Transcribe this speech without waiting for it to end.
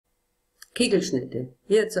Kegelschnitte.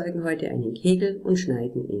 Wir erzeugen heute einen Kegel und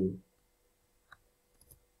schneiden ihn.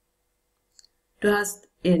 Du hast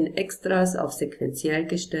in Extras auf sequenziell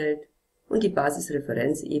gestellt und die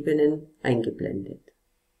Basisreferenzebenen eingeblendet.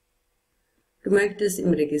 Du möchtest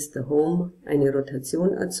im Register Home eine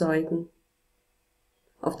Rotation erzeugen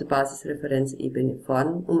auf der Basisreferenzebene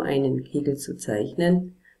vorn, um einen Kegel zu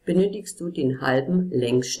zeichnen, benötigst du den halben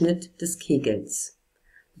Längsschnitt des Kegels.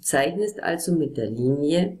 Du zeichnest also mit der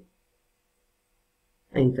Linie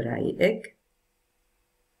ein Dreieck.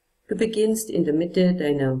 Du beginnst in der Mitte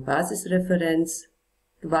deiner Basisreferenz,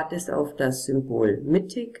 du wartest auf das Symbol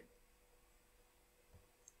mittig,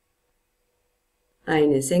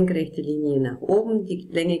 eine senkrechte Linie nach oben, die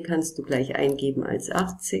Länge kannst du gleich eingeben als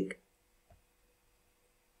 80.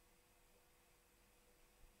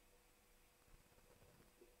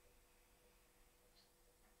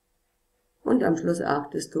 Und am Schluss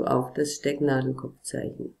achtest du auf das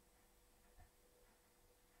Stecknadelkopfzeichen.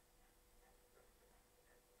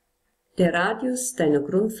 Der Radius deiner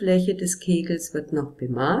Grundfläche des Kegels wird noch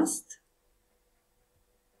bemaßt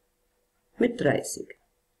mit 30.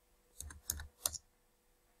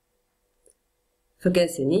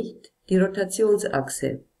 Vergesse nicht, die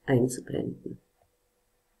Rotationsachse einzublenden.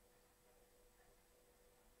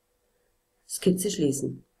 Skizze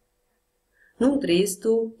schließen. Nun drehst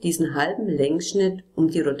du diesen halben Längsschnitt um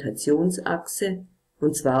die Rotationsachse,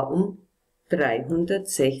 und zwar um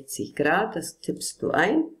 360 Grad. Das tippst du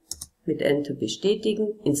ein, mit Enter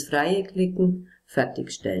bestätigen, ins Freie klicken,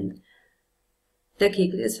 fertigstellen. Der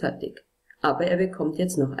Kegel ist fertig, aber er bekommt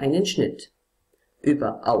jetzt noch einen Schnitt.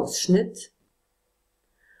 Über Ausschnitt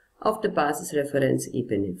auf der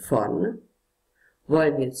Basisreferenzebene vorne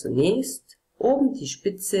wollen wir zunächst oben die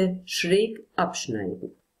Spitze schräg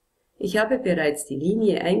abschneiden. Ich habe bereits die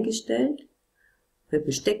Linie eingestellt.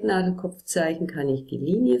 Für Stecknadelkopfzeichen kann ich die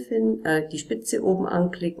Linie finden, die Spitze oben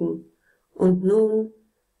anklicken und nun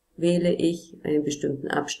wähle ich einen bestimmten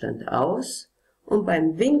Abstand aus und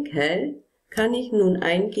beim Winkel kann ich nun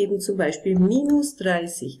eingeben, zum Beispiel minus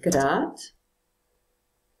 30 Grad.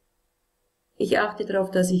 Ich achte darauf,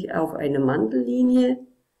 dass ich auf einer Mandellinie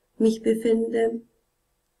mich befinde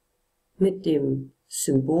mit dem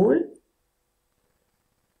Symbol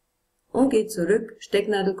und gehe zurück,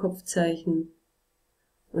 Stecknadelkopfzeichen,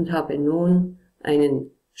 und habe nun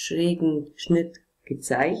einen schrägen Schnitt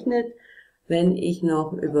gezeichnet. Wenn ich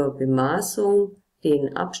noch über Bemaßung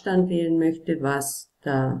den Abstand wählen möchte, was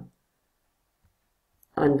da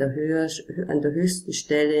an der höchsten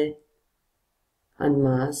Stelle an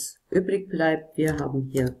Maß übrig bleibt, wir haben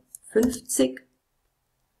hier 50,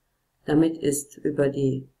 damit ist über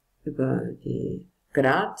die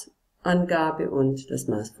Gradangabe und das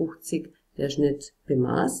Maß 50 der Schnitt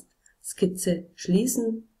bemaßt. Skizze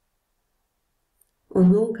schließen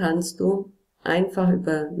und nun kannst du einfach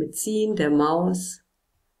mit Ziehen der Maus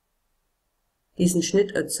diesen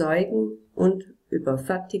Schnitt erzeugen und über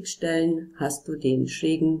Fertigstellen hast du den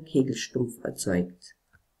schrägen Kegelstumpf erzeugt.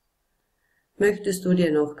 Möchtest du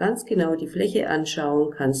dir noch ganz genau die Fläche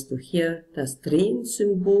anschauen, kannst du hier das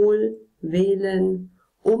Drehen-Symbol wählen,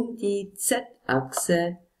 um die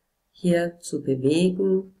Z-Achse hier zu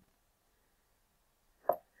bewegen.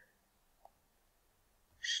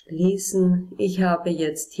 Schließen. Ich habe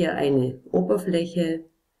jetzt hier eine Oberfläche,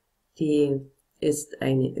 die ist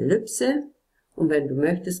eine Ellipse, und wenn du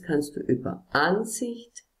möchtest, kannst du über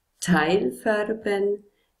Ansicht, Teilfärben,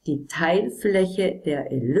 die Teilfläche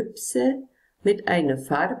der Ellipse mit einer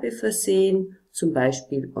Farbe versehen, zum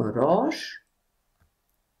Beispiel Orange.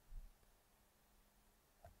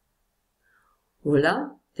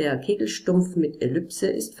 Voilà, der Kegelstumpf mit Ellipse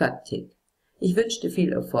ist fertig. Ich wünsche dir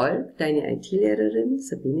viel Erfolg, deine IT-Lehrerin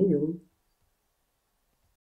Sabine Jung.